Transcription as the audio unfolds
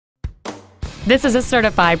This is a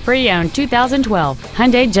certified pre-owned 2012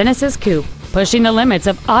 Hyundai Genesis Coupe, pushing the limits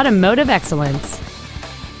of automotive excellence.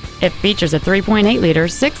 It features a 3.8-liter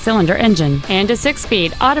six-cylinder engine and a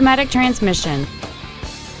 6-speed automatic transmission.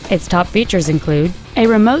 Its top features include a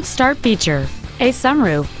remote start feature, a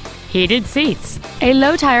sunroof, heated seats, a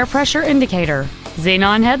low tire pressure indicator,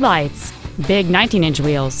 xenon headlights, big 19-inch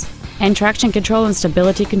wheels, and traction control and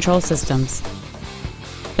stability control systems.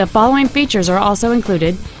 The following features are also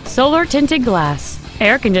included: solar tinted glass,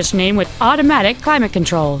 air conditioning with automatic climate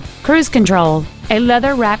control, cruise control, a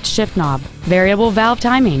leather-wrapped shift knob, variable valve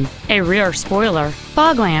timing, a rear spoiler,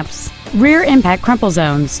 fog lamps, rear impact crumple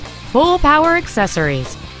zones, full power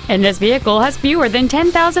accessories, and this vehicle has fewer than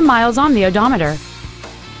 10,000 miles on the odometer.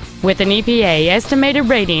 With an EPA estimated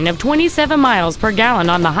rating of 27 miles per gallon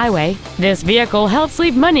on the highway, this vehicle helps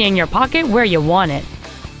leave money in your pocket where you want it.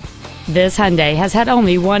 This Hyundai has had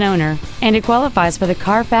only one owner, and it qualifies for the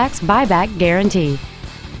Carfax buyback guarantee.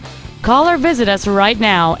 Call or visit us right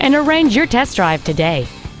now and arrange your test drive today.